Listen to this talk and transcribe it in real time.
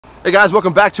Hey guys,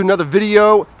 welcome back to another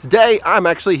video. Today I'm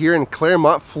actually here in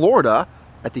Clermont, Florida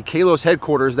at the Kalos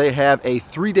headquarters. They have a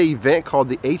 3-day event called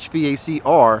the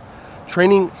HVACR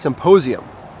Training Symposium.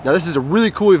 Now this is a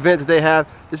really cool event that they have.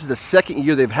 This is the second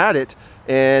year they've had it,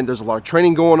 and there's a lot of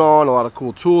training going on, a lot of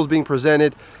cool tools being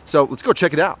presented. So let's go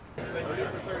check it out.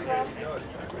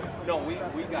 No, we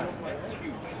got it. It's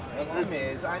huge.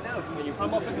 I know. Can you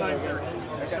come up at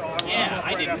 9:30? Yeah,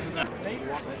 I didn't.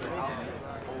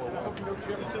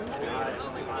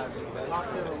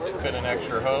 Put an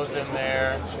extra hose in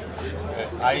there.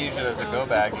 I use it as a go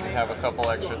bag. You can have a couple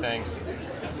extra things.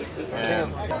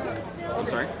 And I'm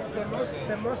sorry.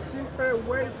 The most simple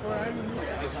way for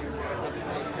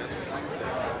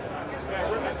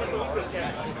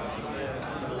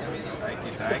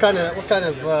What kind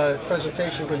of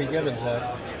presentation can be given,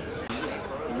 Zach?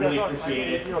 Really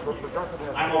appreciate it.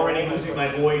 I'm already losing my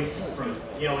voice from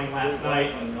yelling last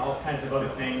night and all kinds of other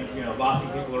things, bossing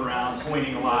people around,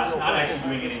 pointing a lot, not actually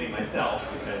doing anything myself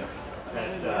because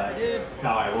that's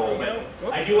how I roll. But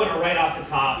I do want to right off the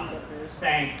top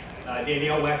thank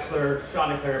Danielle Wexler,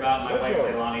 Sean and Clairbout, and my wife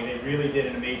Leilani. They really did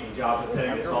an amazing job with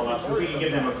setting this all up. So we can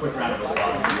give them a quick round of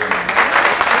applause.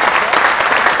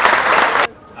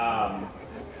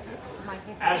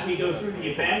 As we go through the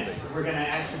event, we're going to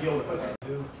actually be able to put some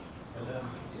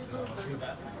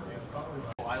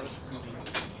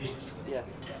Yeah.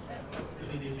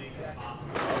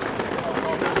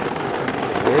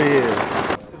 There he is.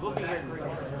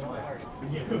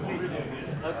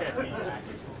 Okay.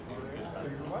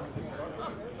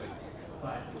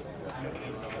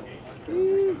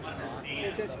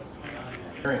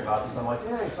 Hearing about this, I'm like,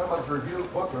 hey, somebody's reviewed a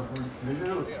book,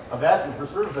 review a vacuum for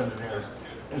service engineers.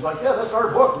 He's like, yeah, that's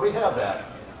our book, we have that.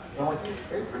 And I'm like,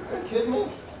 are you freaking kidding me?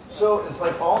 So it's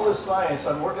like all this science,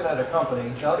 I'm working at a company,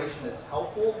 validation that's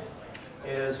helpful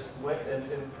is,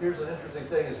 and here's an interesting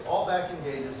thing, is all vacuum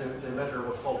gauges, they measure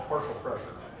what's called partial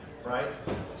pressure, right?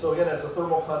 So again, it's a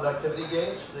thermal conductivity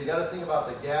gauge. So you got to think about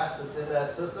the gas that's in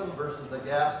that system versus the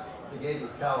gauge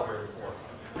it's calibrated for.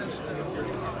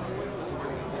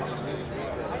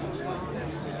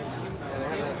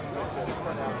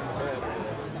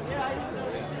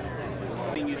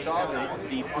 You saw that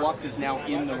the flux is now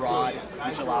in the rod,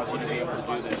 which allows you to be able to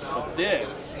do this. But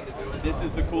this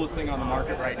is the coolest thing on the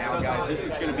market right now, guys. This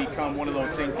is going to become one of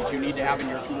those things that you need to have in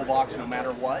your toolbox no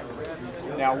matter what.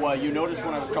 Now, you noticed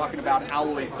when I was talking about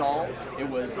alloy sol, it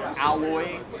was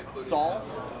alloy sol,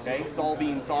 okay? Sol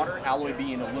being solder, alloy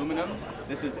being aluminum.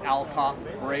 This is Alcop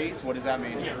braze. What does that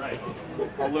mean?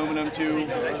 Aluminum to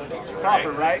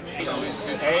copper, right?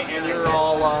 Okay, and you're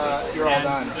all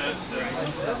done.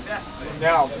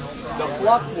 Now, the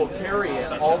flux will carry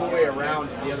it all the way around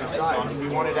to the other side. If you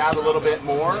wanted to add a little bit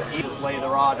more, you just lay the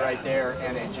rod right there,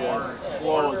 and it just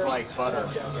flows like butter.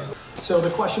 So the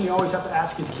question you always have to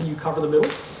ask is, can you cover the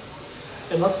middle?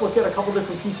 And let's look at a couple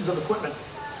different pieces of equipment.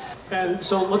 And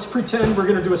so let's pretend we're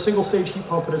going to do a single stage heat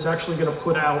pump that is actually going to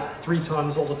put out 3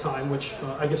 tons all the time, which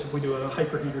I guess if we do a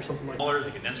hyperheat or something like that.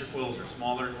 The condenser coils are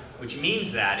smaller, which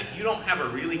means that if you don't have a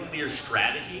really clear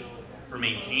strategy for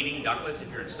maintaining ductless, if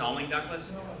you're installing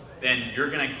ductless, then you're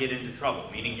going to get into trouble,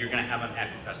 meaning you're going to have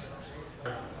unhappy customers.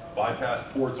 Bypass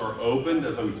ports are opened,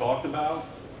 as we talked about.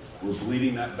 We're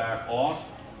bleeding that back off,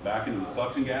 back into the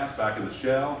suction gas, back in the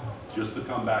shell, just to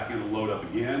come back in and load up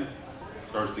again.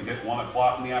 Starts to get 1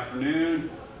 o'clock in the afternoon.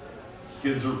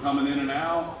 Kids are coming in and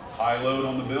out, high load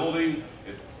on the building,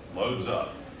 it loads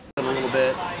up. A little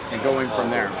bit and going from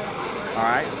there. All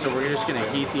right, so we're just going to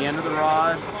heat the end of the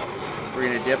rod. We're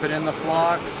going to dip it in the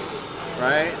flux,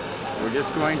 right? We're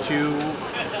just going to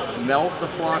melt the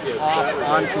flux off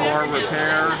onto our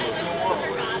repair.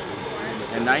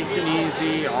 And nice and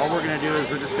easy, all we're going to do is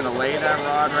we're just going to lay that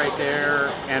rod right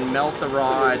there and melt the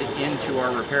rod into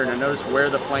our repair. Now notice where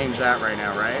the flame's at right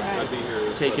now, right?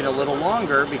 It's taking a little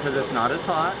longer because it's not as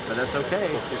hot, but that's okay.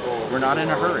 We're not in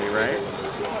a hurry, right?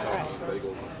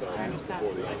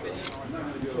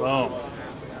 Wow.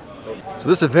 So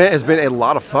this event has been a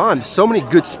lot of fun. So many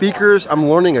good speakers. I'm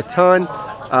learning a ton.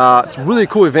 It's a really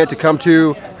cool event to come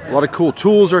to. A lot of cool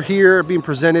tools are here being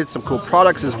presented, some cool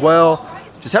products as well.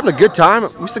 Just having a good time.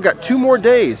 We still got 2 more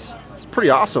days. It's pretty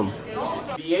awesome.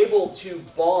 Be able to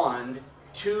bond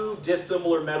 2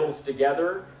 dissimilar metals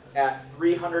together at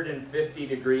 350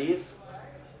 degrees,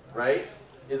 right,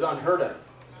 is unheard of.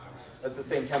 That's the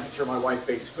same temperature my wife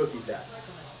bakes cookies at.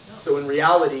 So in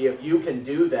reality, if you can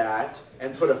do that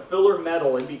and put a filler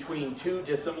metal in between 2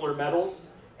 dissimilar metals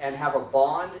and have a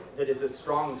bond that is as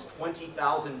strong as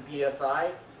 20,000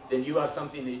 psi, then you have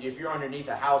something that if you're underneath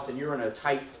a house and you're in a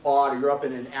tight spot or you're up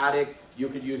in an attic, you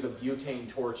could use a butane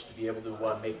torch to be able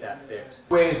to make that fix.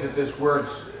 Ways that this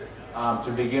works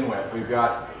to begin with. We've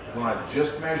got, if you want to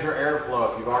just measure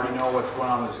airflow, if you already know what's going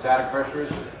on with the static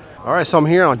pressures. All right, so I'm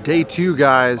here on day 2,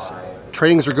 guys.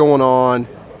 Trainings are going on.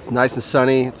 It's nice and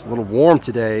sunny. It's a little warm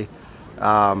today.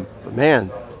 But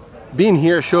man, being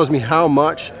here shows me how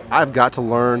much I've got to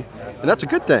learn, and that's a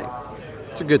good thing.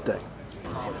 It's a good thing.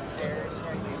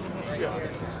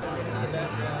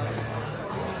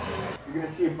 You're going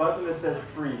to see a button that says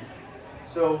freeze.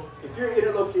 So if you're in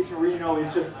a location where you know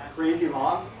it's just crazy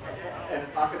long and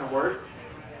it's not going to work,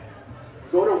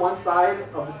 go to one side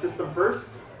of the system first,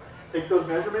 take those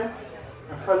measurements,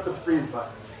 and press the freeze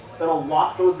button. That'll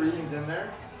lock those readings in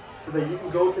there so that you can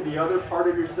go to the other part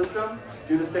of your system,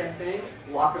 do the same thing,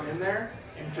 lock them in there,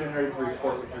 and generate the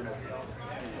report with your measurements.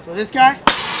 So this guy,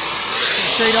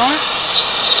 straight on it.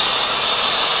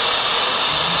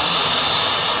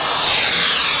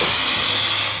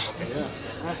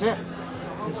 That's it.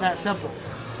 It's that simple.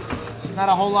 Not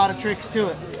a whole lot of tricks to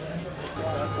it.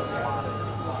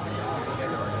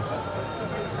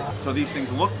 So these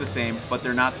things look the same, but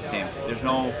they're not the same. There's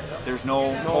no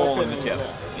hole in the tip.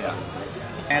 Yeah.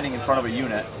 Standing in front of a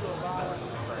unit,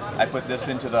 I put this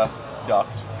into the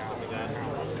duct.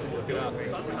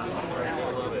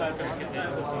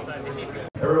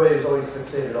 Everybody's always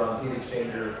fixated on heat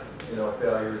exchanger,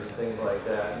 failures and things like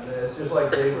that. And it's just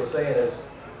like Dave was saying, it's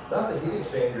not the heat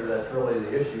exchanger that's really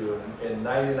the issue in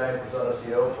 99% of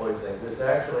CO poisoning. It's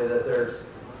actually that there's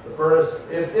the furnace,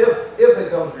 if it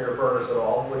comes from your furnace at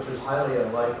all, which is highly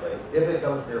unlikely, if it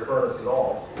comes from your furnace at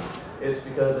all, it's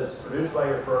because it's produced by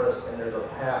your furnace and there's a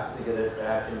path to get it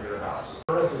back into your house.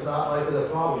 The furnace is not likely the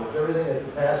problem. It's everything that's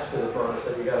attached to the furnace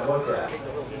that you got to look at.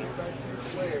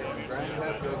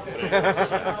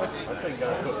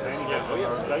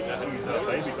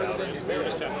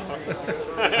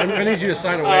 I need you to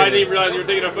sign away. Oh, I didn't realize you were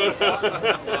taking a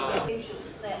photo.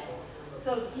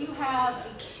 So if you have a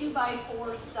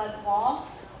 2x4 stud wall,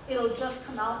 it'll just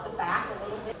come out the back a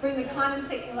little bit. Bring the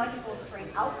condensate electrical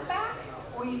straight out the back,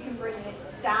 or you can bring it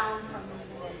down from the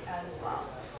unit as well.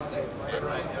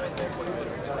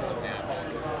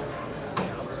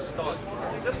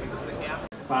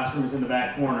 Classrooms in the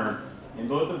back corner. In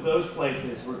both of those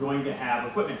places, we're going to have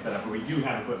equipment set up, or we do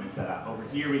have equipment set up. Over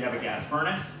here, we have a gas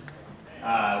furnace.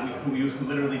 We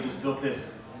literally just built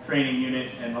this training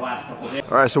unit in the last couple of days.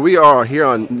 All right, so we are here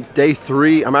on day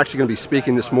 3. I'm actually going to be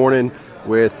speaking this morning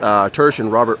with Tersh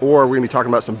and Robert Orr. We're going to be talking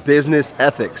about some business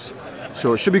ethics.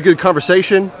 So it should be a good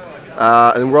conversation.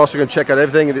 And we're also going to check out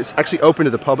everything. It's actually open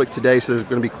to the public today, so there's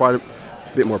going to be quite a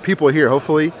bit more people here,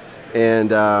 hopefully. And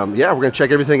yeah, we're going to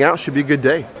check everything out. Should be a good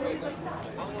day.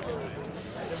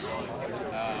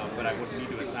 But I would need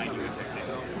to assign you a technician,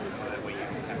 so that way you can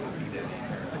have to be there.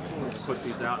 Put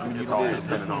these out. I mean, it's all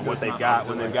depending on what they've got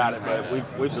when they've got it. But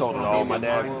we've sold it all. My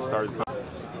dad started.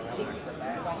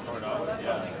 Start off,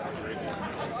 yeah.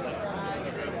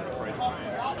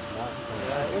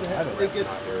 It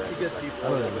gets people.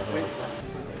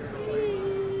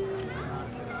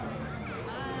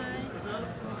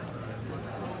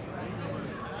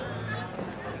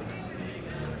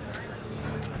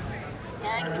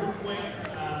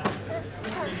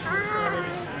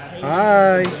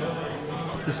 Hi.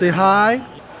 You say hi?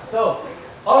 So,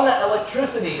 on that,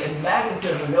 electricity and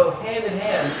magnetism go hand in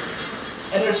hand,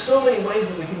 and there's so many ways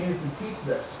that we can use to teach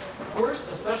this. First,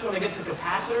 especially when I get to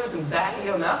capacitors and back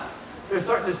EMF, they're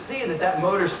starting to see that that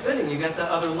motor's spinning. You got that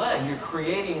other leg.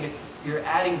 You're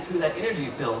adding to that energy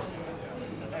field.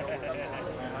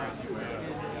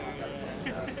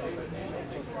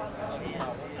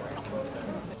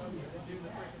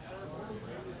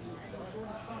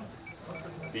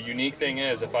 The unique thing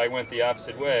is, if I went the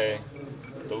opposite way,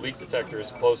 the leak detector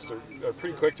is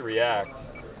pretty quick to react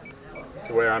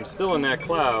to where I'm still in that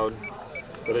cloud,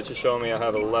 but it's just showing me I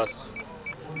have a less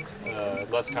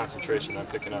concentration I'm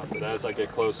picking up. But as I get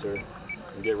closer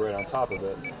and get right on top of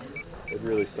it, it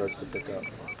really starts to pick up.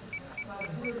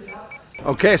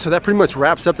 Okay, so that pretty much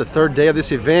wraps up the 3rd day of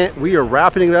this event. We are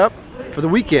wrapping it up for the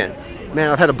weekend.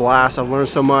 Man, I've had a blast. I've learned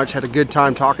so much, had a good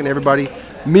time talking to everybody,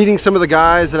 meeting some of the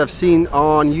guys that I've seen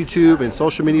on YouTube and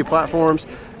social media platforms,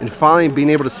 and finally being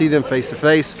able to see them face to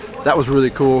face. That was really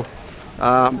cool.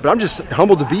 But I'm just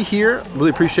humbled to be here. Really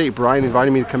appreciate Brian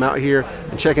inviting me to come out here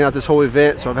and checking out this whole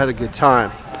event, so I've had a good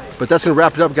time. But that's going to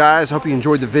wrap it up, guys. I hope you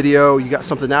enjoyed the video. You got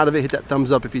something out of it. Hit that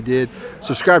thumbs up if you did.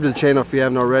 Subscribe to the channel if you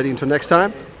haven't already. Until next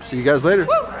time, see you guys later.